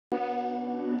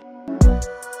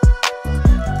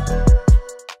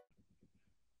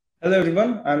Hello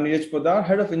everyone, I'm Neeraj Poddar,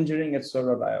 Head of Engineering at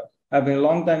Istio.io. I've been a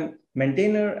long-time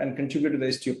maintainer and contributor to the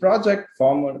Istio project,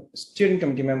 former steering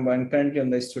committee member, and currently on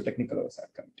the Istio Technical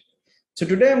Oversight Committee. So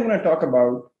today I'm going to talk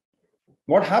about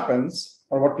what happens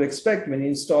or what to expect when you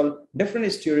install different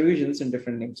Istio revisions in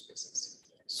different namespaces.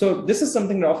 So this is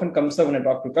something that often comes up when I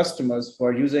talk to customers who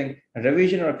are using a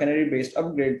revision or canary-based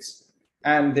upgrades,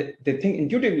 and they think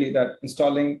intuitively that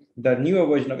installing the newer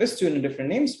version of Istio in a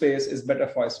different namespace is better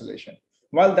for isolation.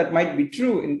 While that might be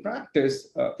true in practice,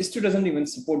 Istio doesn't even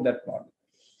support that model.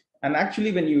 And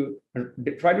actually, when you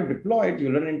try to deploy it,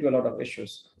 you run into a lot of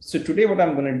issues. So today, what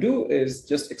I'm going to do is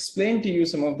just explain to you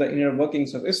some of the inner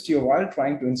workings of Istio while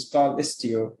trying to install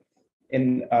Istio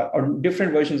in or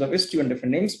different versions of Istio in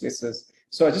different namespaces.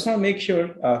 So I just want to make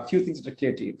sure a few things are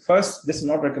clear to you. First, this is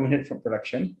not recommended for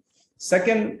production.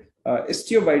 Second,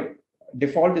 Istio by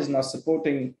default is now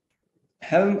supporting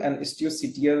Helm and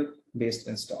IstioCTL based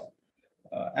install.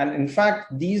 And in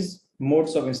fact, these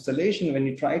modes of installation, when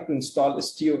you try to install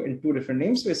Istio in two different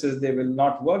namespaces, they will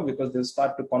not work because they'll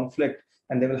start to conflict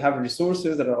and they will have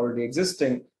resources that are already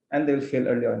existing and they will fail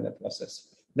earlier in the process.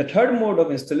 The third mode of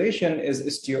installation is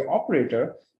Istio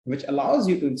operator, which allows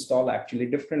you to install actually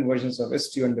different versions of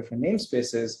Istio in different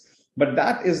namespaces. But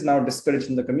that is now discouraged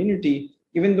in the community.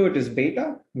 Even though it is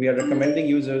beta, we are recommending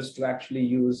users to actually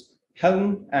use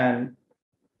Helm and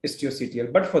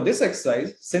IstioCTL. But for this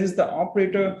exercise, since the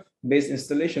operator-based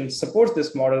installation supports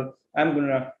this model, I'm going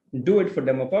to do it for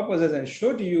demo purposes and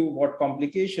show to you what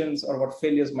complications or what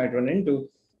failures might run into.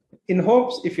 In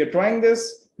hopes, if you're trying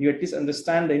this, you at least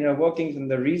understand the inner workings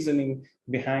and the reasoning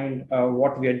behind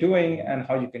what we are doing and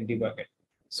how you can debug it.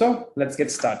 So let's get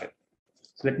started.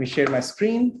 So let me share my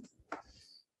screen.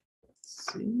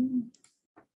 Let's see.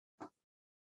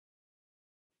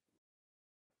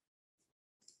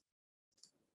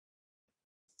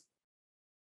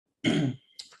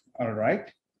 All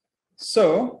right.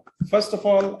 So first of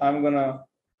all, I'm going to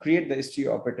create the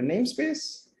Istio operator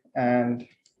namespace and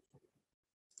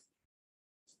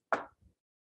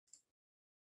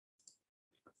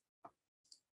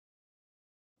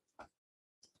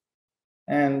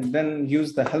then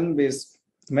use the Helm-based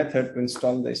method to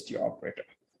install the Istio operator.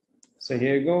 So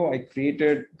here you go. I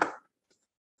created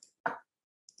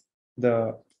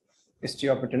the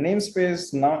Istio operator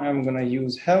namespace. Now I'm going to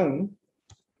use Helm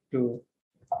to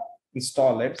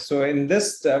install it. So in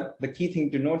this step, the key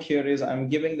thing to note here is I'm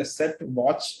giving the set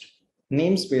watched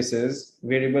namespaces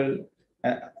variable.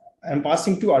 I'm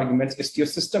passing two arguments, Istio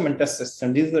system and test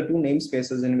system. These are the two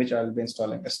namespaces in which I'll be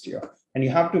installing Istio. And you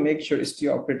have to make sure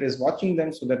Istio operator is watching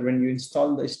them so that when you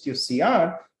install the Istio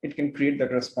CR, it can create the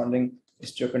corresponding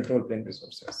Istio control plane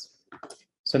resources.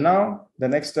 So now the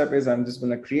next step is I'm just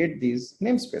going to create these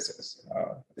namespaces,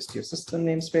 Istio system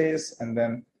namespace, and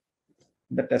then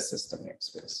the test system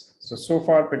namespace. So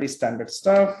far, pretty standard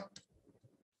stuff.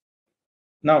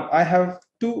 Now I have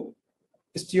two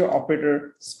Istio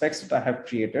operator specs that I have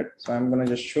created. So I'm going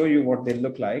to just show you what they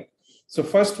look like. So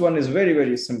first one is very,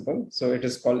 very simple. So it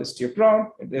is called Istio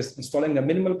prod. It is installing the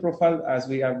minimal profile as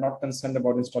we are not concerned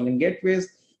about installing gateways.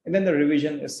 And then the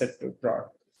revision is set to prod.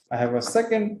 I have a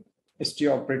second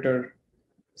Istio operator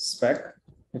spec,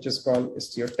 which is called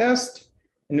Istio test,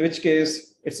 in which case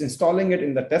it's installing it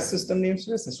in the test system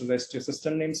namespace instead of the Istio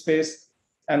system namespace.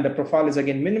 And the profile is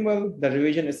again minimal. The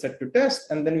revision is set to test.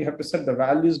 And then we have to set the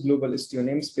values global Istio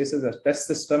namespaces as test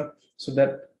system so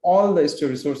that all the Istio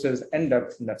resources end up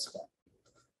in that spot.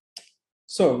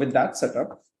 So with that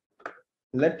setup,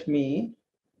 let me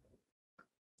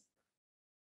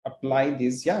apply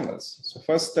these YAMLs. So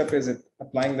first step is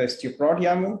applying the Istio prod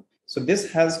YAML. So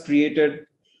this has created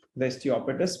the Istio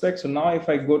operator spec. So now if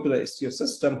I go to the Istio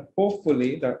system,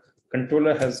 hopefully the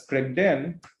controller has clicked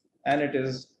in and it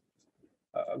is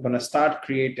going to start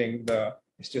creating the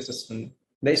Istio system,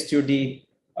 the Istio-D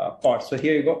pod. So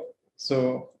here you go.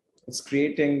 So it's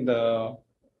creating the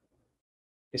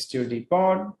Istio-D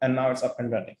pod and now it's up and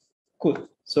running. Cool.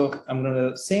 So I'm going to do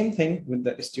the same thing with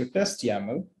the Istio test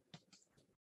YAML.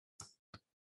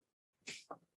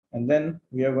 And then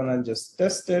we are going to just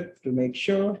test it to make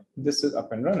sure this is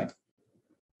up and running.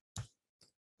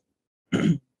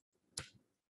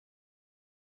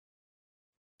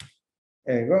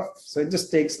 There you go. So it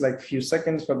just takes like a few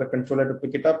seconds for the controller to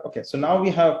pick it up. Okay, so now we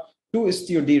have two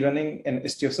Istio-D running in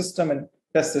Istio system and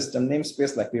test system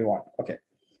namespace like we want. Okay,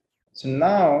 so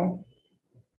now,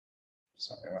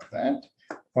 sorry about that.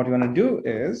 What you want to do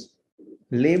is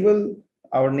label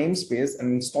our namespace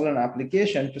and install an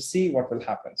application to see what will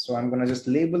happen. So I'm going to just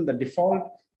label the default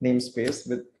namespace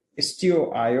with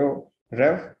Istio.io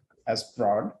rev as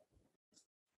prod.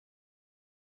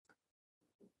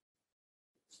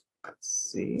 Let's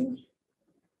see.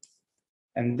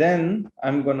 And then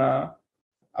I'm gonna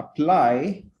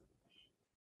apply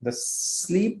the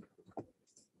sleep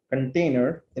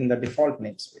container in the default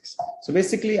namespace. So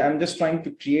basically, I'm just trying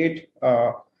to create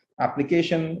a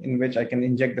application in which I can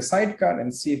inject the sidecar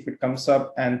and see if it comes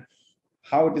up and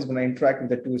how it is going to interact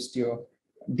with the two Istio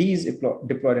Ds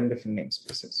deployed in different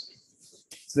namespaces.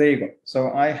 So there you go.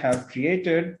 So I have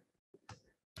created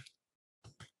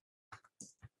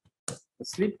the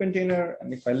sleep container,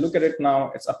 and if I look at it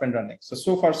now, it's up and running.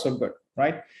 So far so good,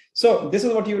 right? So this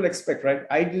is what you will expect, right?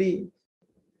 Ideally,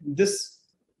 this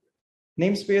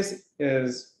namespace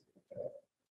is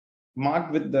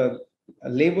marked with the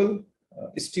label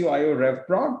Istio rev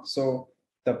prod. So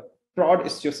the prod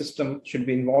Istio system should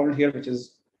be involved here, which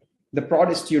is the prod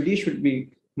Istio D should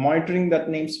be monitoring that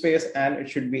namespace, and it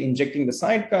should be injecting the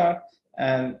sidecar,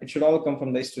 and it should all come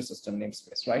from the Istio system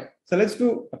namespace, right? So let's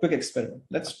do a quick experiment.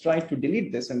 Let's try to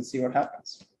delete this and see what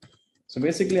happens. So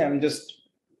basically, I'm just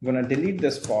going to delete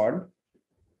this pod,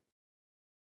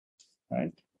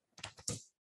 right?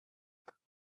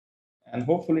 And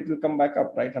hopefully it will come back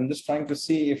up, right? I'm just trying to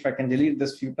see if I can delete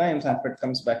this few times and if it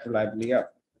comes back reliably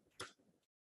up.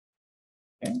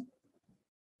 Okay.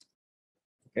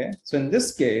 Okay. So in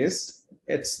this case,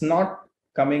 it's not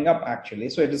coming up actually.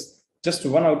 So it is just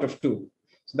 1 out of 2.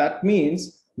 So that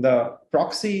means the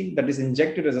proxy that is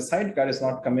injected as a sidecar is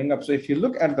not coming up. So if you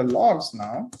look at the logs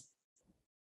now,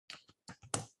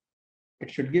 it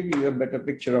should give you a better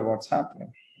picture of what's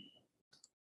happening.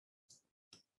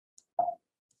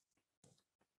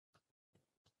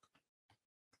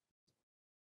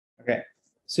 Okay,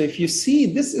 so if you see,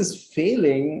 this is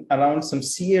failing around some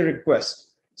CA request.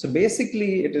 So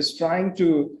basically, it is trying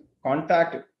to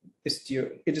contact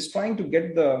Istio. It is trying to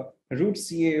get the root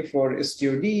CA for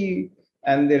Istio D,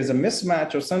 and there's a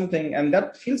mismatch or something, and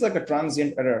that feels like a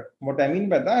transient error. What I mean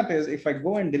by that is, if I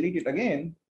go and delete it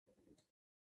again,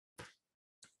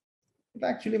 it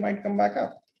actually might come back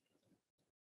up.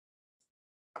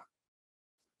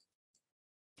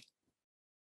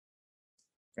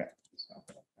 Okay.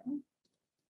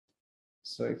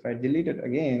 So if I delete it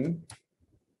again,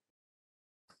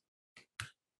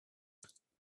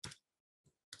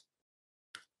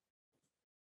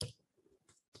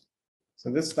 so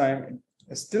this time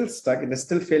it's still stuck. It is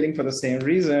still failing for the same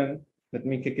reason. Let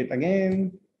me kick it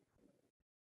again.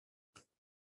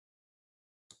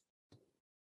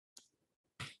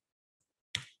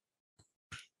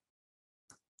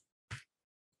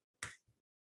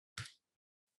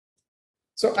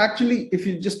 So actually, if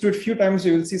you just do it a few times,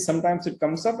 you will see sometimes it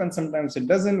comes up and sometimes it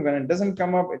doesn't. When it doesn't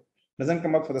come up, it doesn't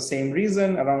come up for the same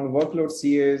reason around workload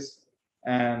CAs,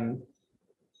 and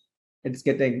it's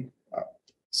getting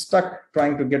stuck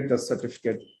trying to get the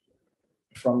certificate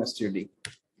from STUD.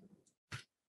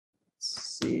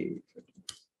 See.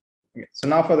 Okay, so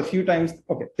now for the few times,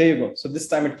 okay, there you go. So this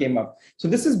time it came up. So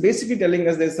this is basically telling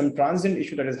us there's some transient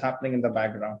issue that is happening in the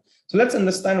background. So let's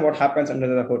understand what happens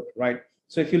under the hood, right?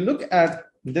 So if you look at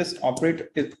this operator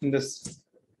in this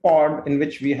pod in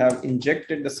which we have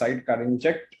injected the sidecar,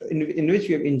 in which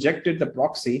we have injected the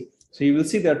proxy. So you will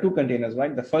see there are two containers,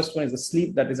 right? The first one is the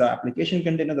sleep, that is our application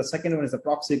container. The second one is the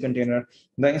proxy container.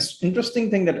 The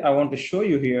interesting thing that I want to show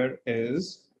you here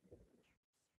is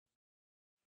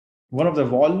one of the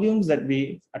volumes that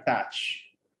we attach.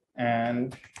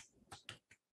 And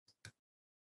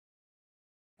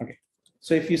okay,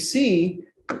 so if you see,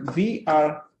 we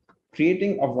are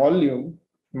creating a volume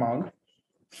mount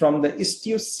from the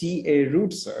Istio CA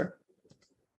root cert,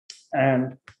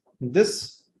 and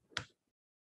this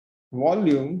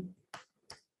volume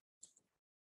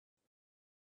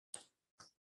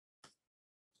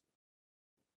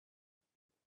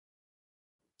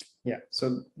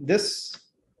so this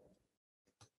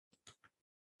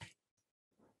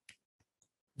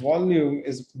volume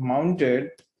is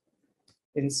mounted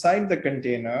inside the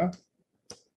container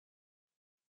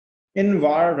in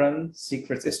var run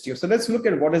secrets Istio. So let's look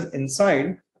at what is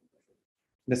inside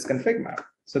this config map.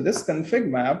 So this config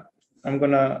map, I'm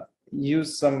gonna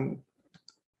use some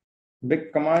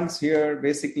big commands here.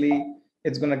 Basically,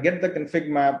 it's gonna get the config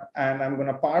map, and I'm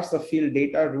gonna parse the field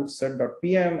data root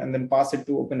cert.pm and then pass it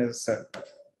to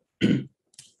OpenSSL.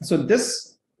 So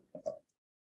this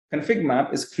config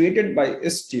map is created by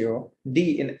Istio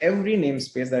D in every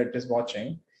namespace that it is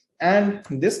watching, and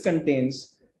this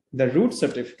contains the root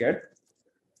certificate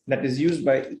that is used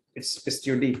by its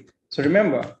Istio D. So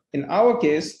remember, in our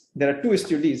case, there are two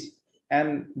Istio Ds,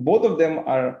 and both of them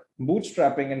are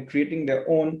bootstrapping and creating their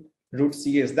own root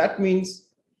CAs. That means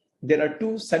there are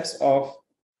two sets of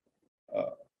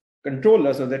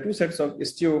controllers, or there are two sets of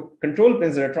Istio control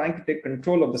planes that are trying to take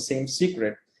control of the same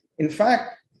secret In fact,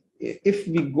 if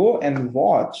we go and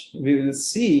watch, we will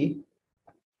see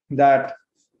that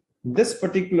this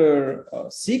particular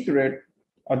secret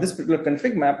or this particular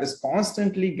config map is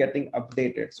constantly getting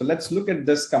updated. So let's look at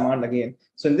this command again.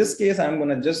 So in this case, I'm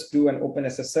going to just do an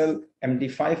OpenSSL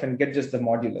MD5 and get just the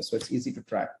modular, so it's easy to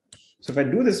track. So if I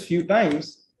do this few times,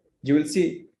 you will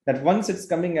see that once it's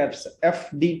coming at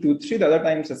FD23, the other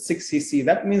times at 6CC.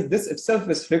 That means this itself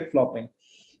is flip-flopping.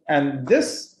 And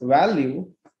this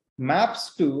value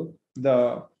maps to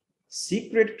the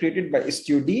secret created by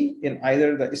IstioD in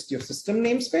either the Istio system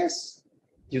namespace,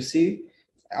 you see,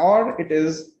 or it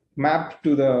is mapped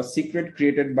to the secret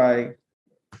created by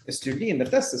IstioD in the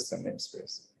test system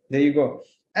namespace. There you go.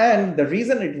 And the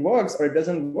reason it works or it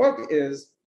doesn't work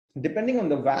is depending on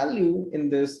the value in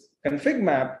this config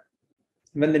map,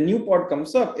 when the new pod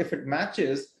comes up, if it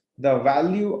matches the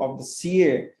value of the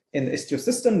CA in the Istio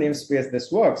system namespace,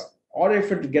 this works. Or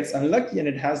if it gets unlucky and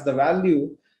it has the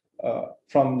value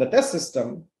from the test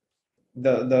system,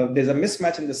 there's a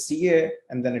mismatch in the CA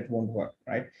and then it won't work,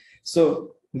 right?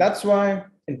 So that's why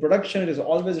in production, it is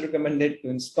always recommended to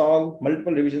install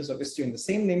multiple revisions of Istio in the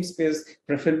same namespace,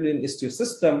 preferably in Istio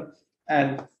system.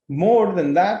 And more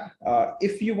than that,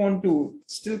 if you want to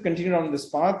still continue on this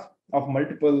path of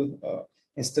multiple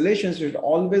installations, you should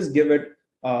always give it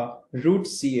root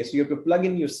CA. So you have to plug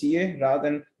in your CA rather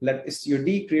than let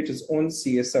IstioD create its own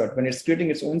CA cert. When it's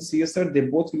creating its own CA cert, they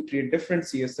both will create different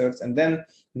CA certs, and then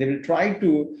they will try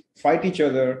to fight each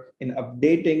other in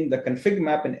updating the config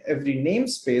map in every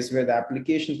namespace where the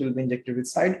applications will be injected with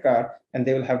sidecar, and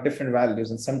they will have different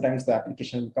values. And sometimes the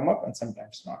application will come up and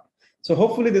sometimes not. So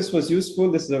hopefully this was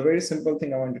useful. This is a very simple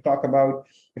thing I want to talk about.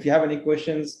 If you have any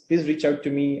questions, please reach out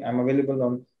to me. I'm available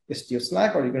on Istio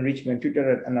Slack, or you can reach me on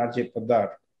Twitter at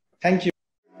nrjpoddar. Thank you.